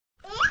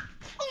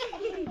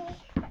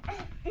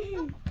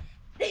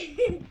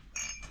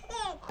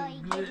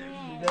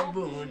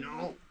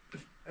لبونه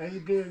ای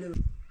گل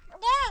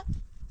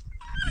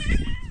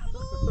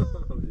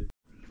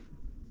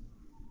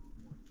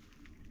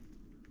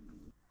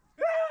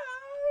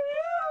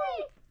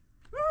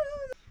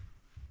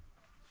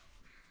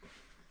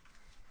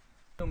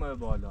اومد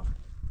بالا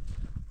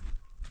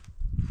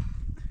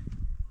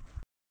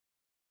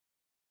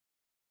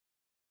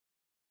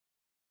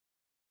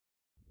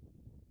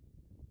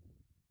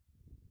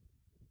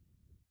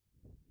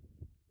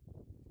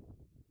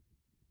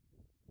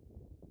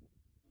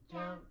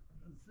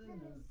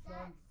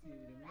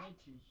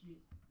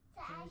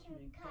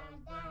چشم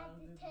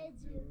کردن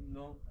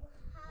تجونو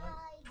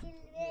های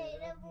گل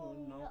بره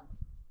بونو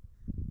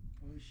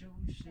اوشه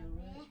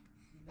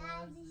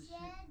نازش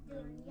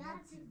دنیا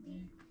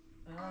تبی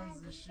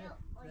ازش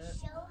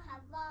اوشه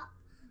هوا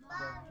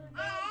بارون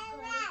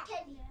گل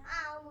کلی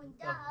آمون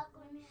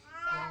داغون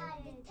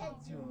درد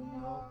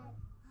تجونو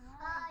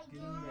های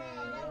گل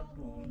بره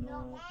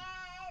بونو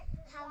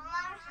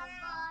هوار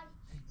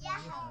یه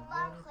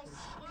هوار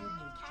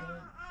خوشگلی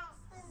کن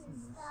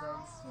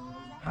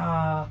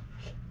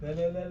لا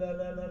لا لا لا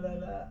لا لا لا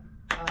لا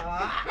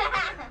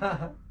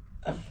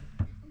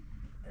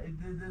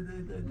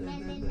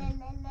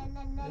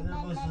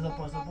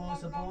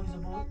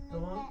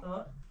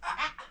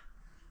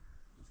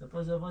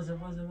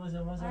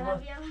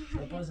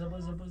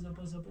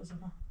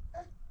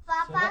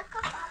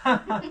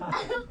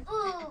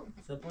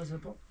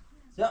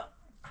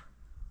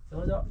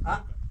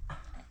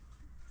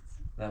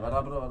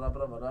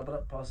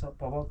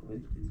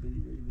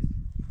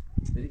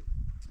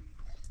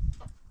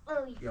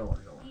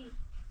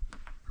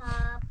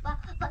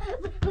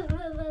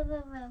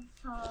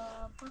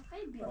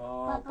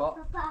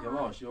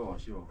يواش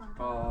يواش يواش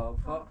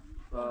بابا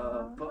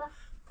بابا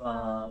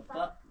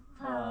بابا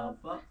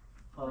بابا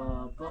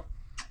بابا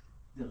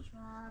يواش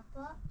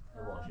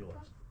يواش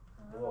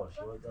يواش يواش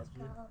يواش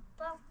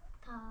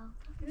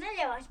من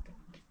يواش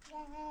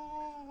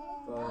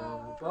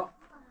بابا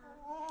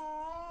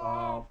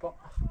بابا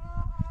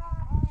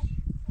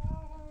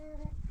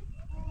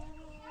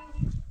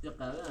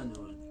يقرأ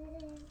عنه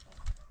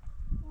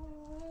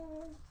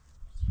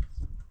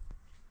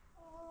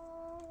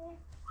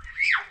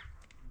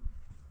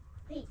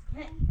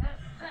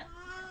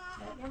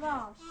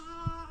يواش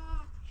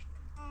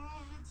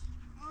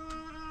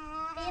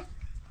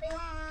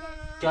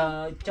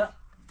تا تا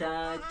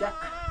تا تا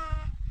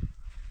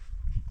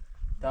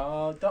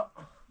تا تا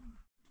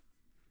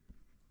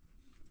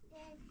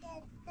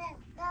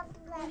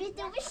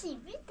بتوشي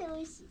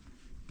بتوشي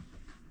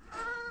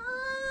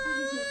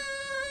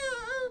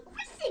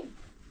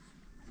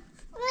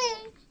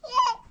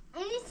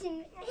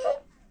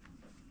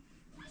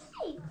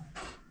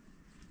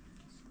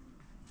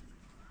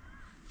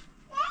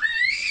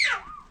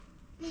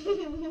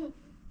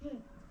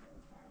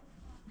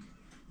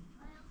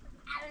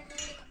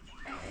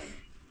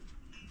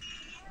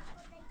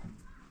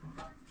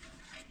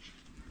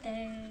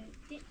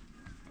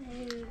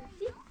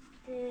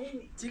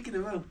تيكي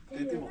دابا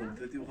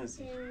تاتي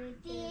بخمسين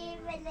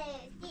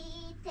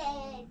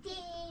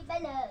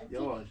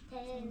يواش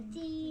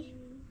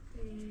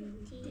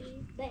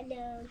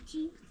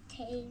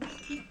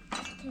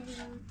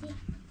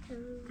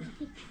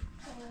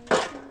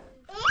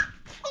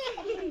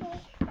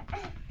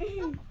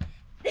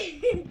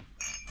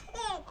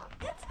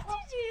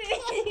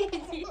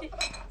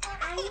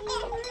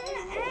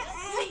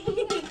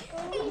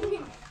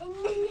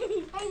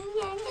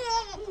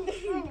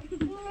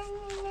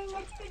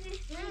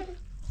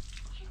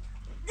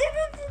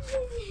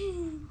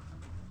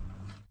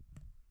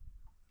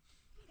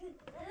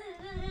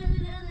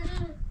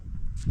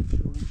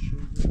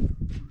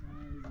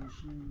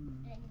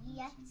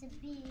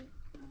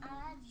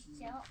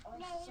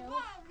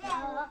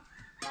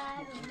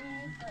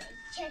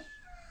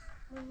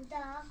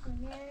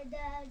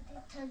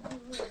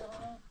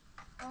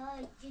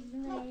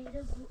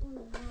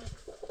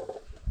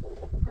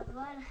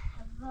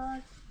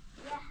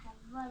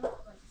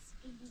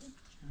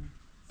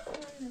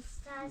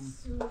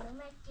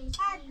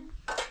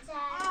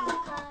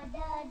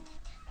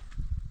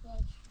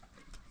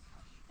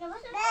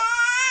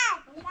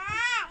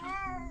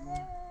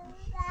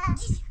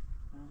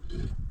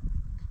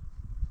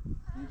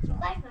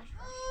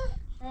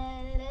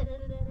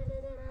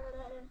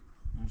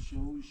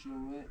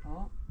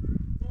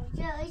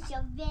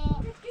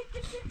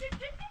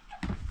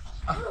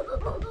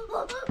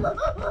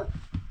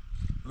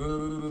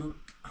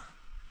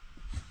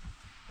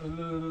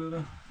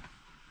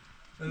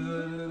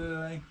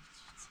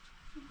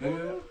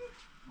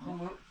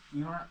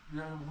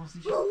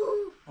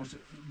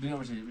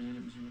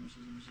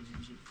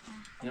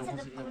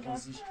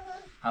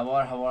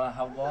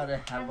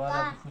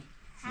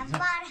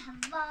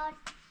هوار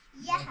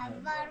یه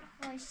هوار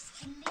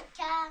خوشگلی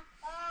که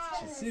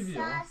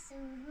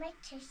ساسور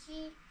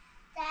مکشی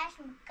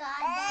چشم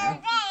کادر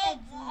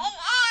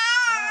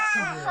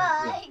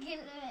های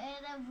گل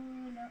بره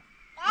بونو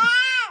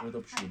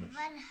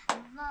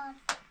هوار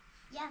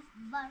یه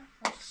هوار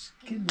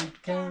خوشگلی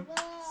که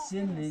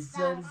سن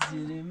زر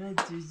زیر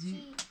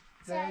متجی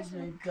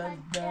چشم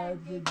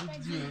کدد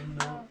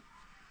جنو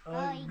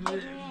ای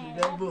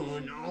گل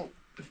بونو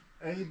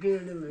ای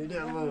گل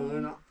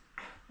بونو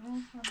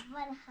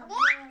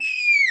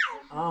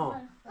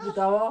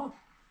بتاوا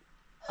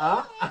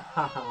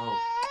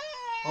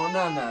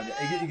نه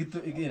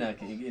اجي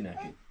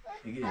هناك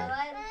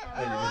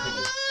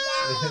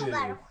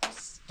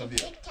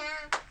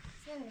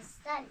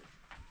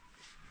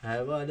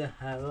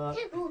هوا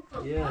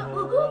يا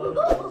هوا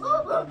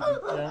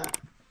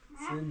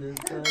سنة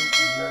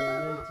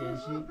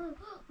تشي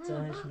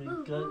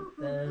تشمك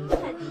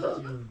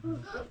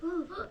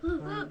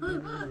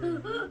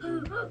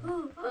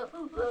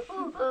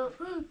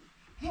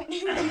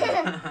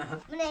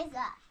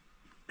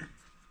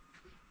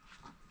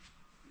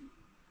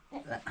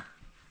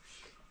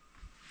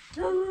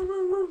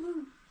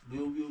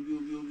بيو بيو بيو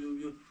بيو بيو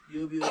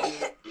بيو بيو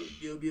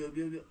بيو بيو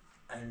بيو بيو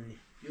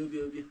بيو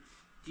بيو بيو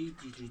تي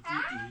تي تي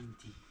تي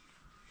تي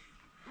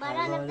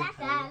Barana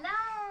Sakala.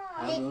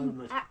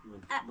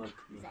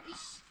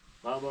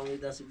 Baba me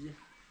dá subir.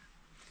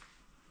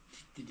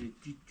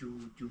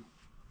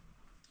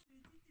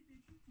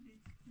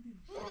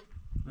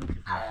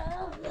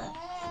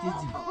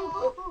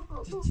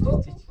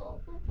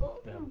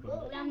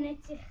 لم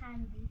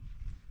نتخندي.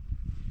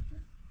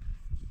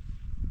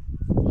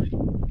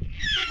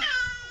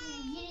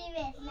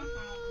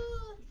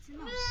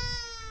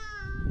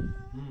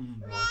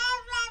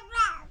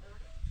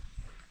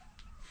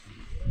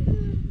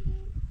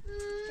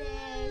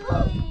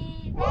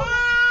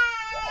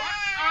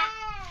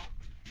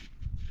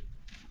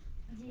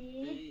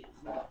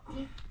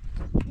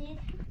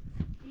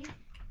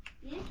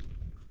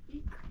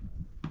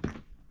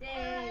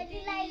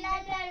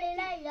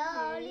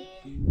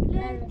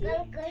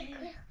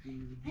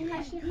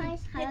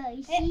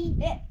 جري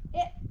بيت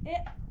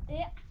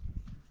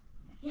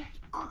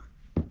لها.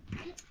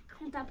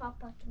 Conta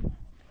papa tu.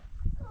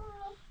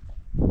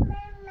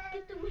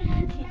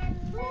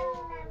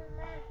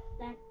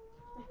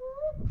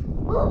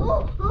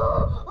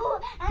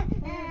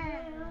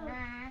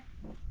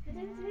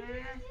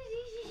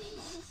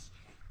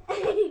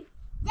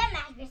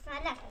 جمع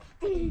بسالك.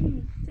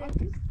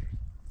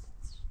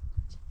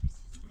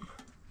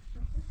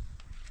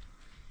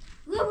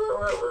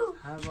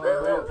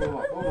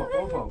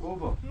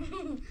 بابا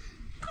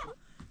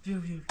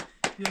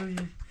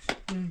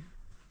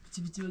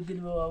بيتي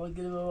بقلب بابا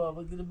بقلب بابا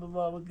بقلب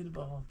بابا بقلب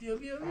بابا بيو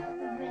بيو بيو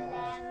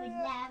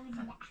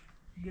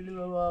قلب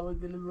بابا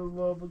بقلب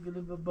بابا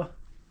بقلب بابا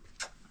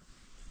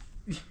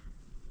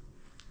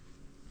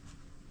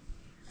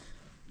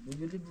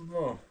بقلب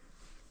بابا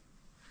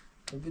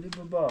بقلب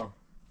بابا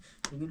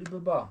بقلب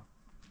بابا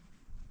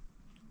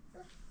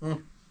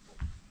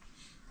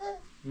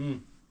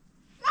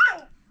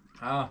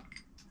ها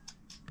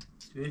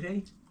شوي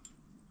شيء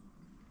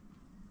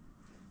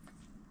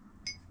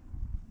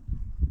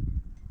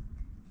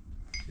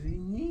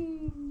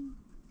ني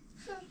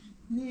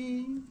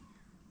ني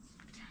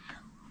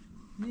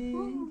ني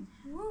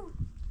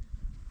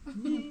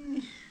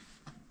ني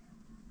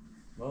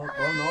Có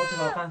nốt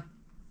cho con.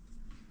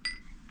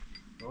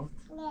 Nốt.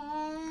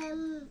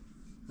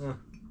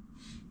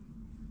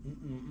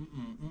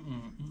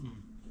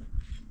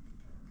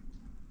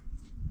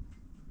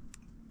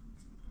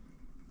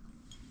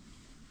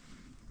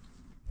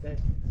 Đây,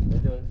 bây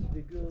giờ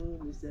đi cứ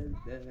đi xem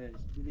để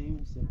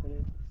đi xem cái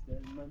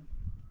xem man.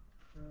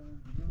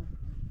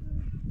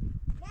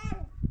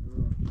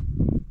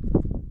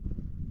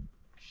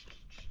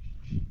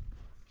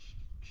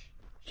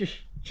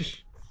 Çüş,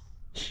 çüş.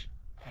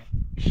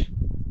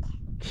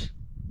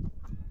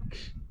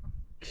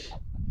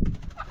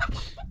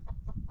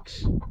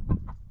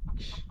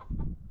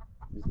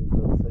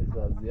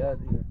 Sayısı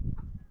ziyade.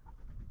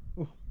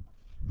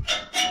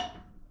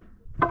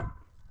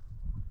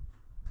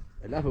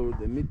 القهوة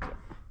ورد ميت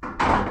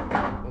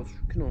بس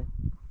شو كنو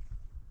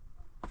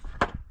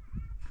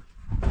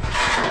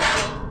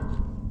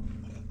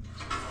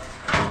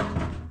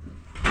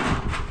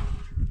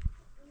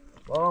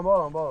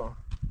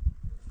بارا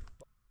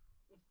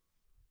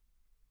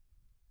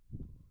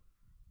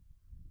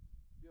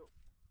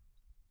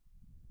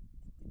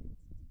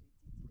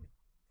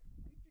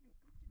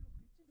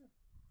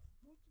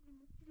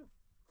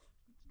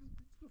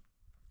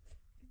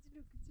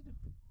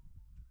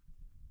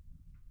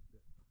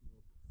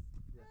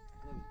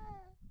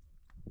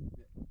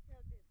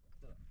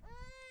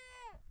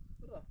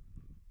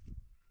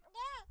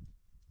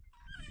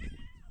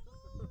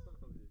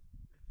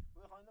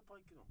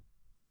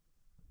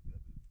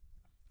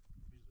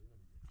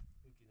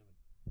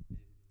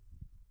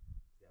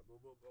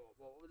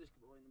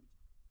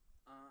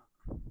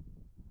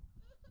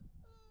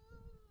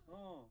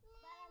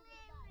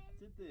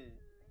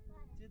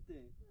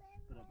جدي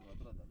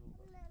برا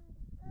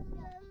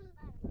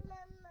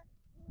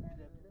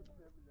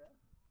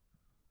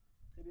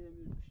خليها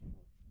يمين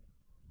وشمال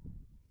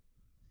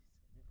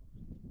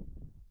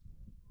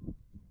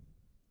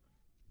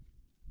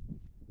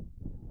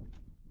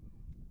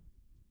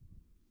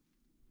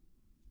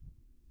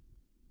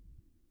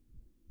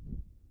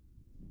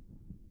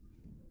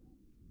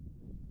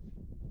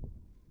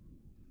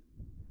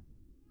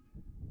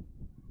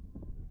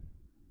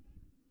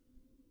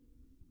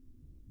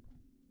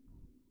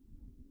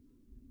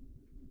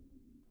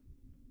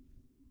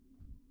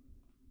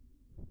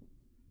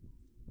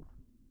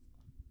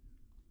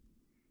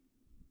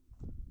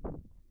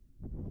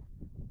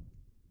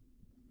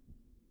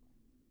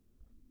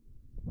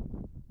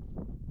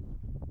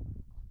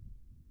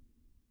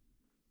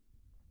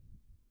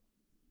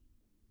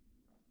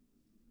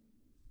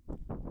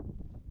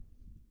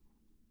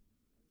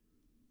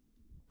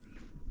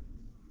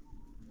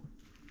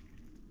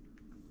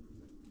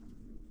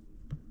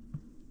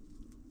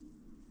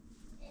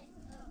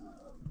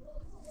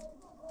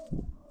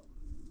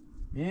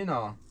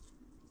Mina.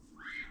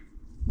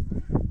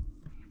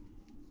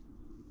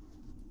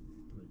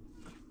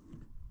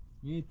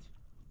 Meet.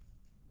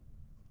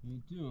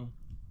 Me too.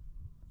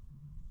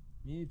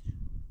 Meet.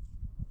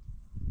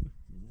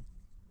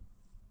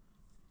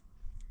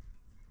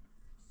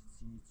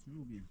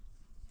 Snoopy.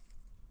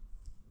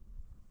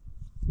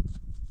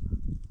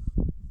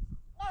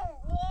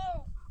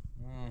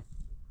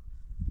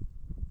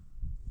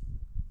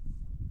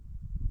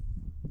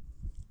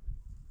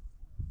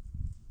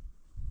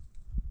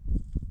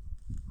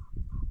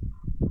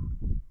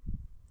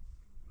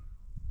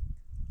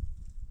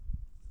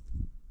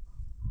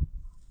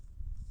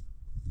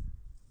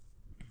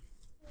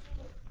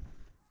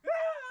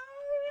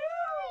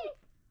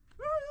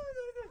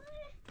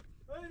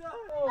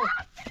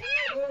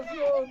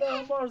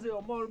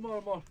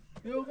 Mor.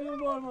 Yok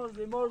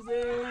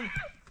morze.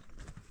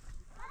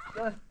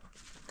 Gel.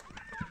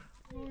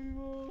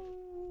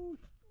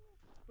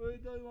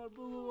 Oy dayı var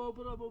bu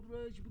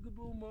bura hiç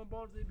bu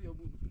morze bir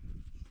bu.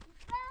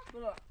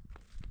 Bura.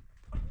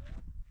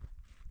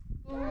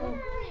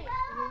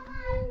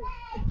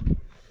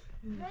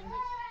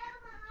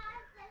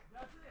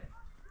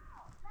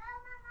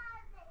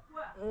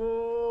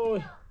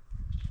 Oy.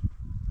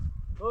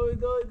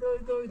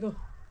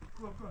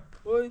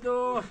 Oy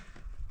do.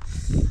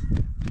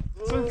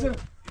 Sen.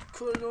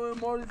 Kör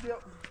morze.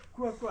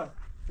 Quoi?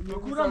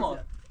 Kura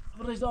mı?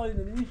 Burası da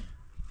aynı değil mi?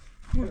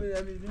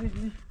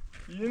 Bini.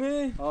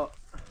 Yine ها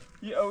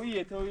یه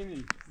اویه تو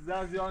اینی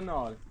زیان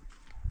نار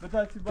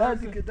بتاتی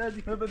دردی که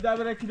در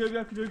برای کیلو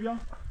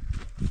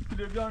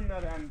بیا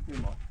نره هم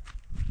تیما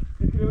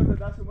یه کیلو بیا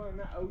دست ما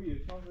نه اویه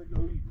شانس که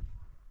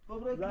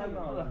اویه زن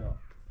نار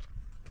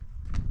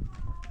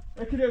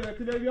یه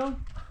کیلو بیا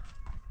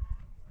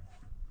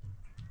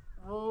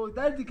اوه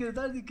دردی که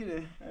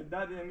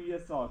درد یعنی یه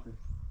ساعته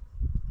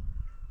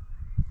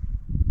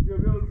بیا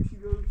بشی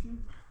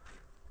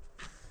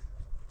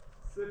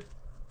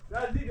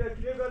در دیگه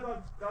کلیه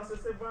بدا دست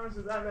سه بانش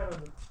زن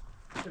نرده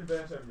کل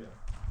بینش هم بیان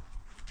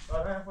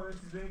برای هم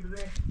خودش چیزایی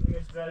بزنی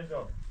اینش درش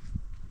جاب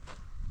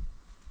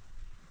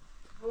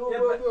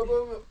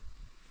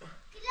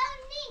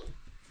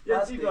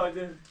یه چی بیا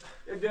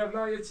یه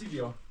درنا یه چی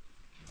بیا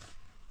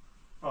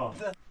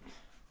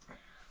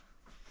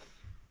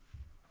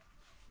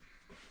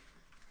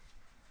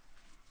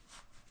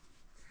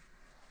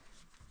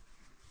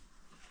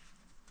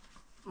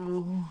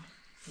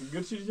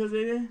گل چی چیزه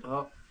زیده؟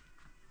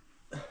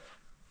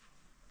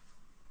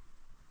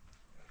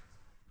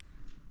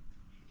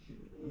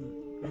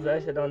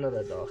 زایش دانه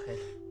را داخل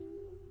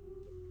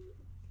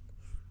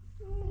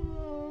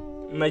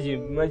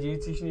مجی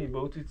چیش نی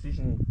با تو چیش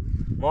نی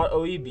مار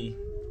اوی بی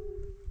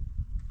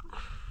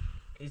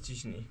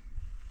هیچیش نی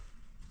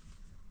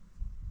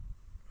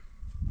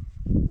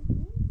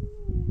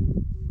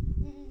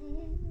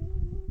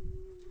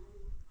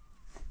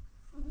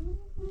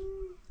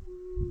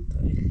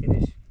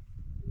تاریخیش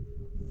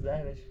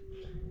زهرش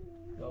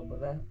یا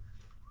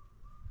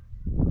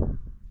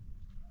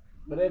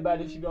برای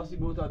بعدشی بیاسی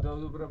بوتا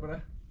دادو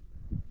برای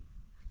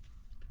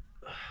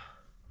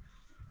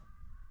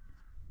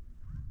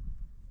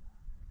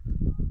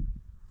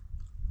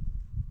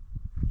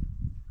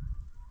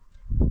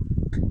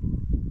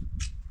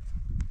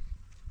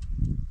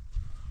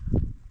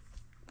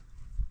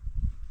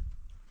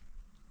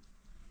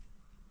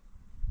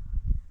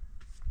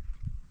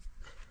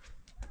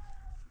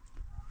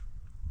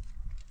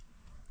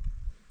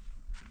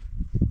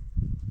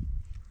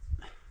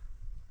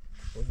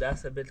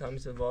دست به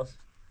تمیز واس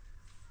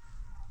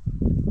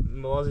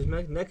موازش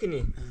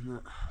نکنی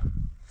نه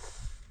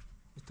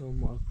تو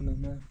مال کنه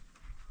نه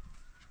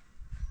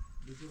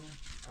بزرم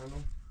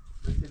الان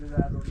بسیده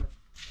در دونه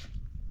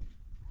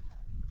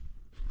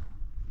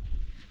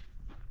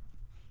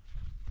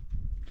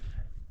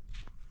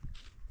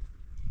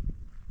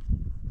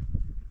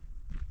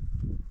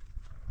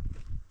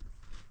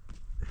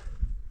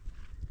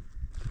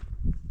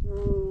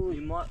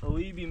ما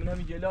اوی بی من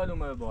همین جلال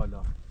اومده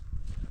بالا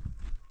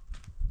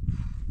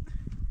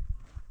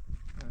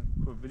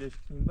کبلش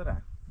کنیم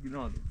برن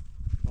گناه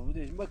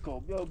بودش بکا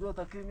بیا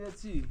تا که میاد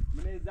چی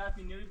من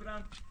زفی نیوی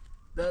برم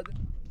داد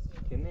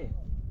که نه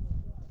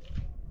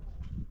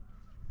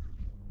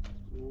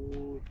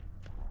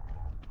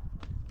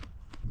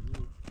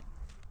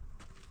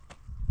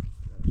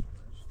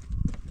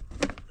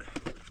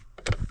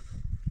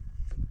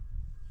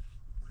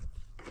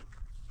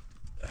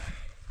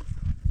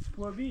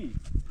بی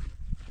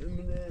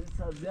من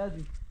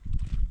سبزیادی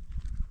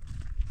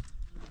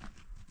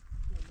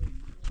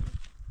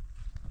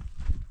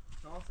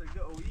شانس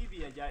که اوی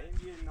بیه جا این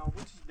بیه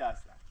نابود چیز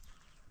دسته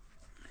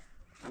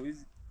اوی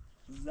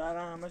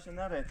زهره همش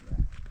نرسه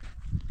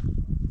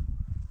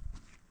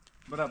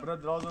برا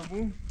درازو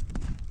بوم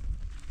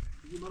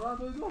دیگه مرا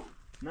دویدو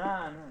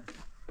نه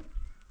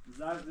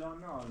زهر جان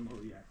نه آرم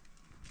اویه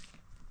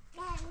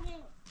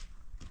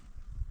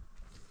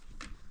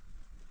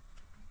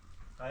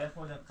خیلی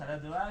خود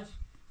قرد باش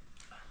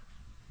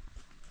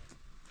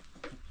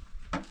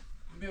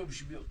بیا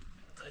بشی بیا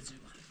تایچه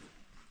بخیر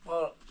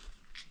بارا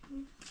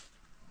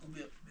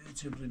بیا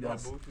چه بری یا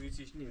بیاس بو توی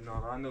چیش نیم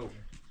نارانه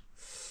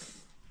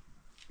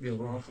بیا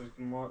برو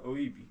ما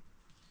اوی بی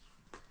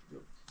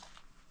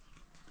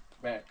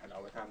بله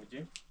علاوه هم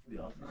بجیم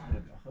بیا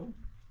بیا خب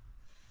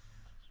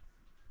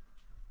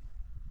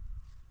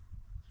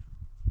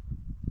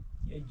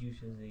یه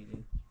جوش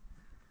زیده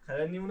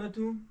قرد نیمونه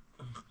تو؟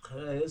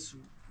 قرار هستو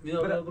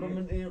بیا برو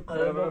من این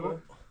قرار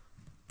بابا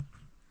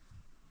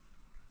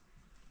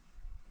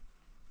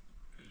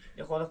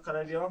یه خود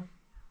قرد بیا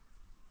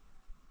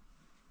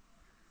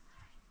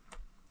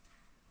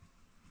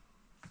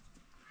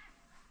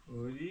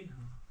اولی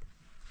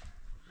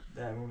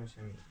درمونش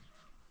همین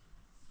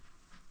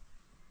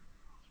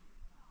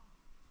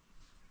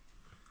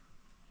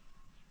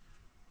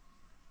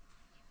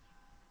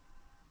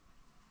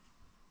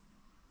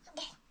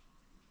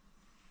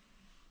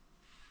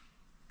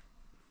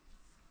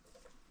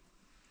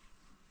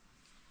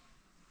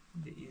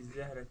دي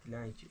زهرة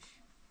العنكش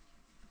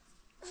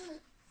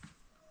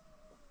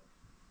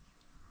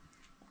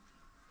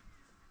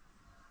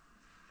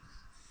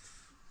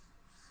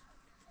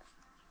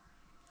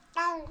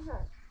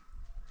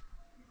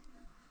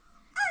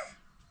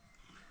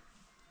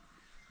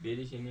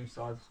بیلیش نیم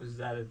ساعت خوش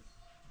زهرة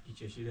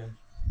میکشیدم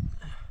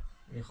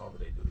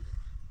میخواب ری دور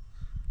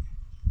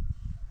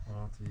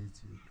توی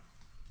چی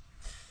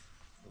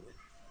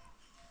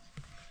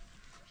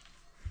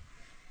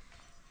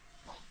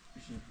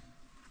بشین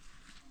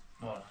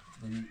بارا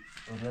بری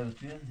oraya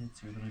توی یه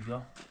چی بری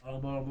بیا بارا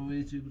بابا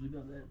یه چی بری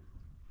بیا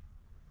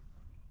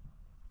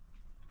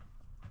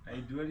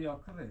ای دور یا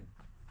کره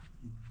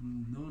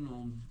نو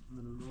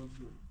من دور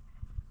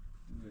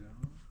دوره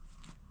ها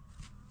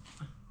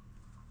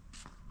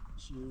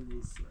چی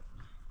نیست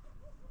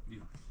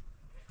بیا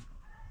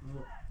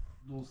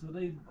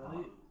دوسره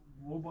برای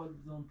و باید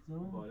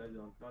زنتم بالا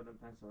جان دادم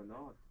 5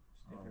 سالات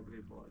شده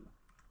بری بالا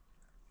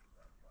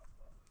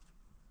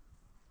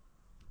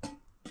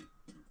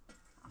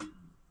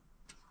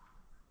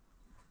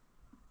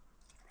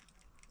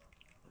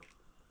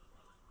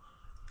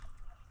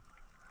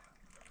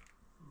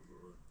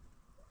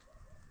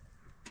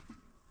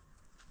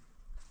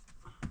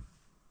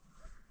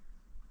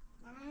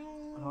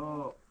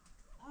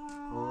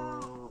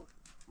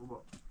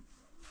بابا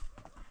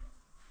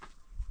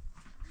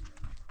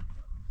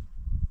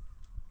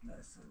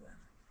دست دادن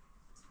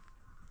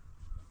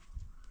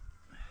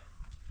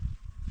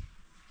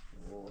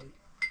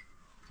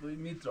توی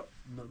میترا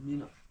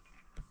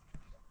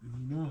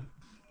مینا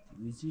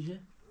توی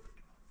چیشه؟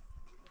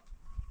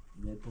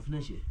 نه پف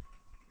نشه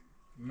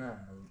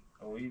نه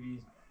اوی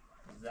بی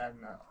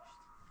زد نداشت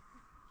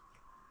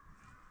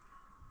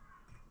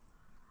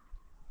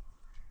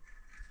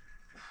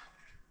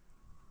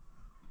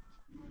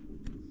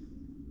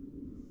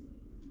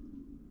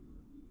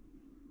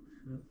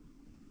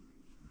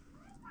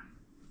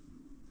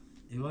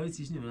ایواری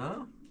چیش نیم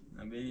نه؟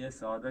 من به یه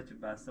ساعته که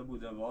بسته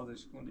بوده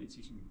وازش کنده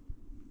چیش نیم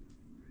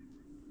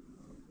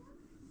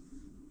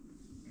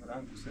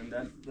برم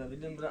گوسندن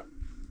ببینیم برم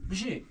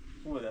بشی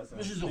خوبه دستم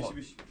بشی زغال.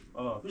 بشی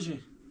بابا بشی من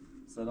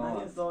یه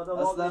سلام ساعته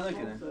دست در وازش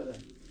نکنه کنده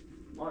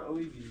ما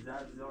اوی بی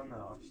زد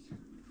نداشت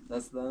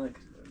دست در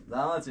نکنه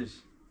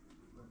زحمتش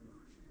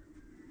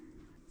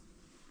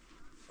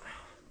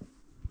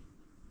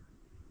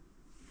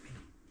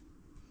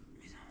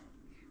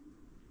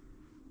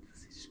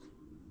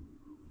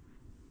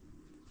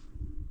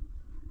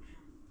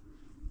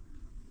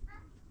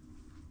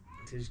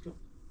Tens que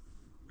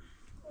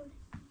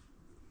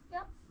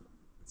Ja.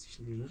 Het is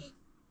niet meer.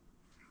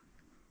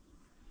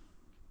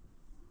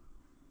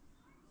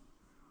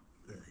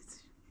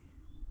 Evet.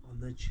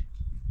 Ondan çık.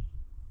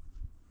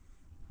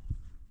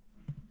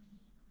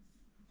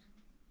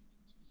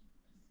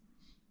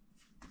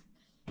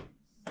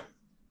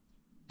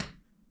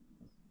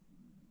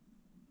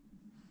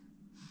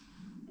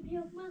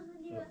 Yapmaz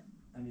mı diyor.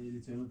 Hani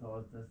editörün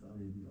tavat test ama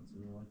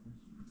editörün tavat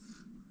test.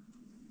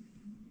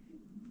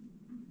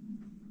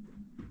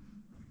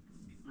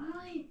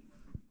 Ay.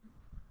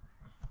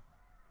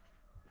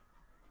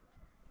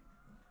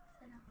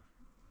 Selam.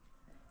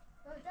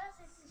 Orada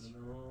sessiz.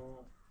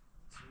 No.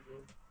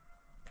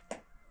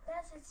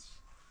 Orada sessiz.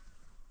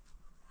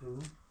 Tu?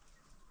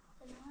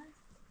 Selam.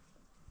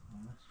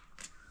 Anlaş.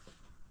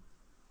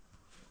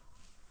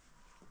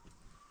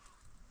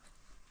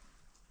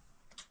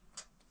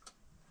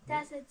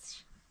 Orada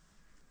sessiz.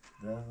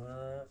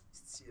 Daha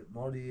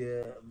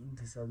ماری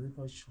تصادفی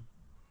پاشون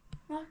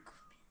Marco.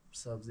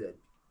 سبزی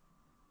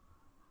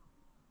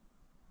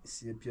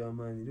سی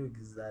پیامانی رو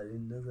که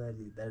زرین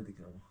نزدی درد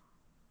کنم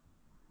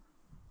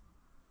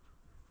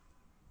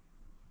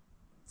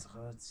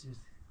چقدر چیز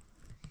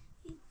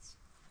Hiç.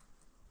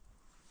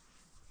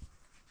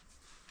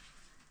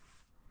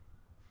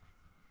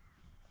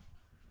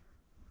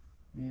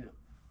 میرم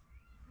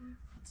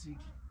چی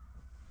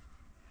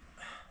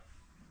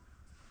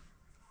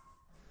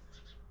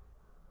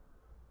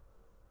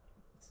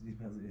چی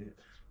پذیره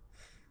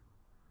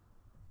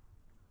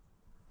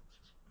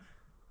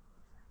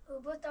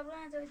بابا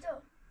طبعا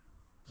دویدو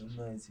من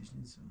ایتیش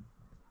نیستم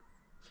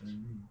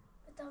کنی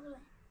طبعا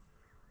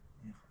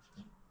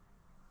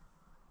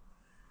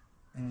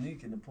اینی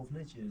که نپوف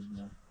نچیز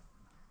نه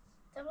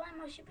طبعا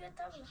ماشی بیا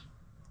طبعا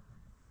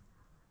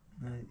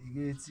نه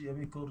ایگه ایتی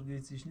امی کار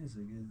ایتیش نیست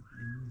ایگه این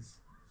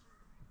نیست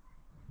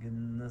ایگه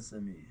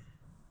نسمی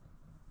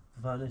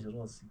فعلش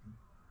راستی کن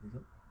ایگه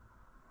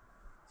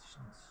ایتیش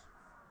نیست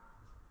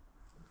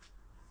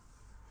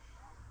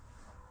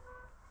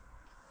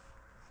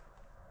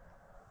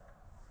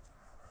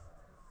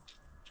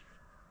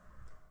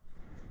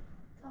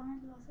طبعا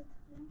الوسط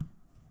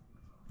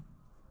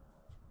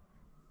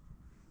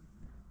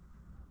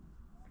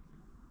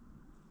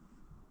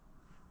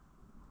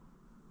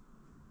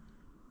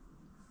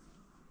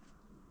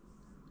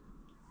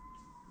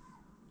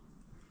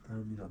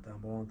طبعا میرم تن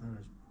با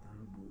تنش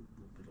تن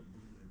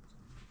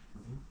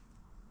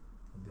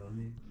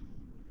دیانی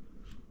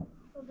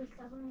بابا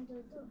طبعا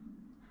دویدو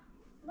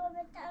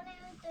بابا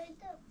طبعا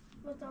دویدو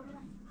بابا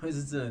طبعا های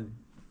زنی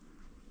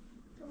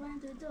طبعا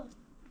دویدو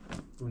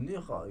اونی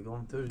خواهی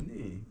گم تو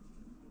نی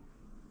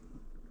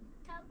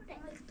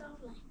طبعا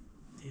طبعا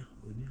نی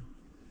اونی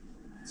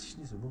ایتیش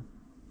نیست با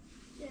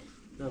چه؟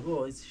 نه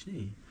با ایتیش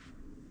نی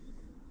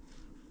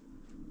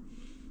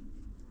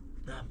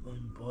نه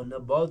با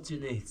نبات چی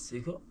نیست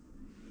سیکو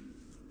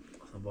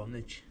اصلا با هم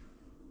نچی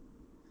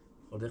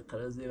خورده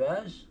قرضی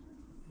باش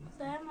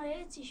سر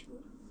مایه چیش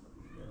بود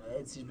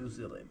ایتیش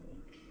بیوسی رای با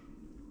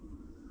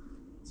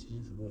ایتیش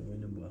نیست با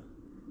اینم با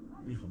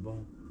میخوام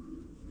با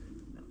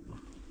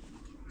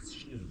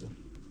ایتیش نیست با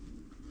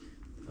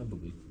هم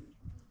بگوی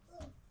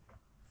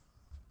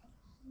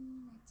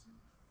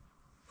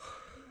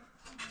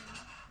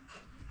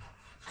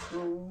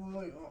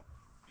اوی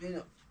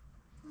اینا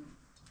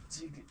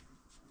چیکی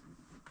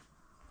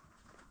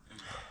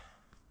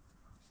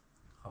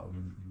خواب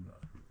این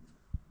بار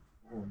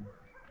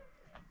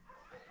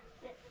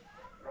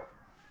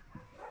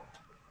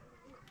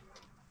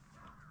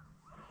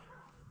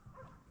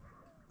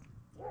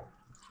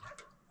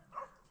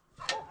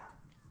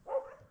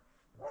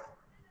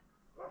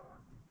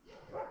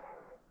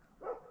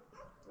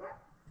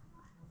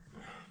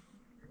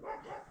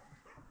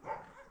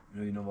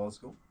اینو باز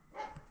کن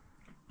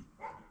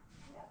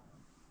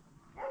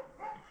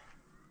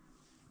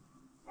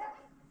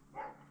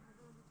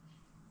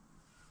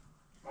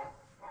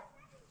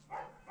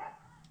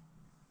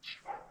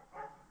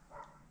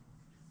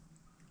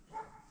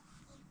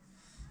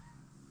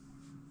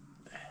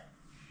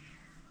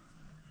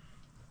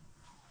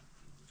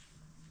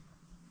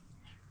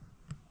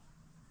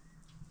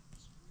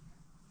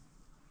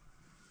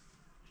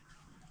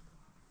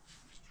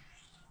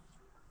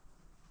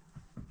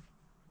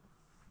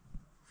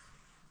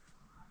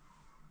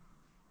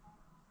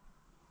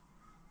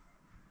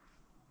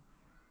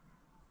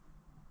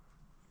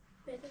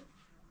بده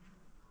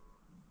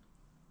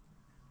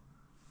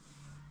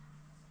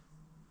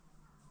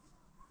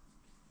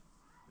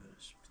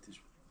برش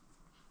بیتش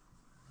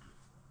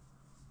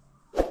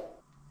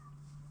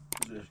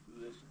گذاشت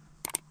گذاشت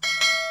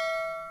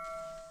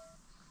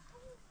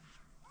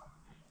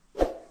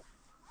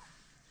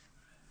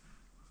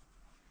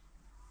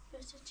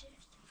بچه چی؟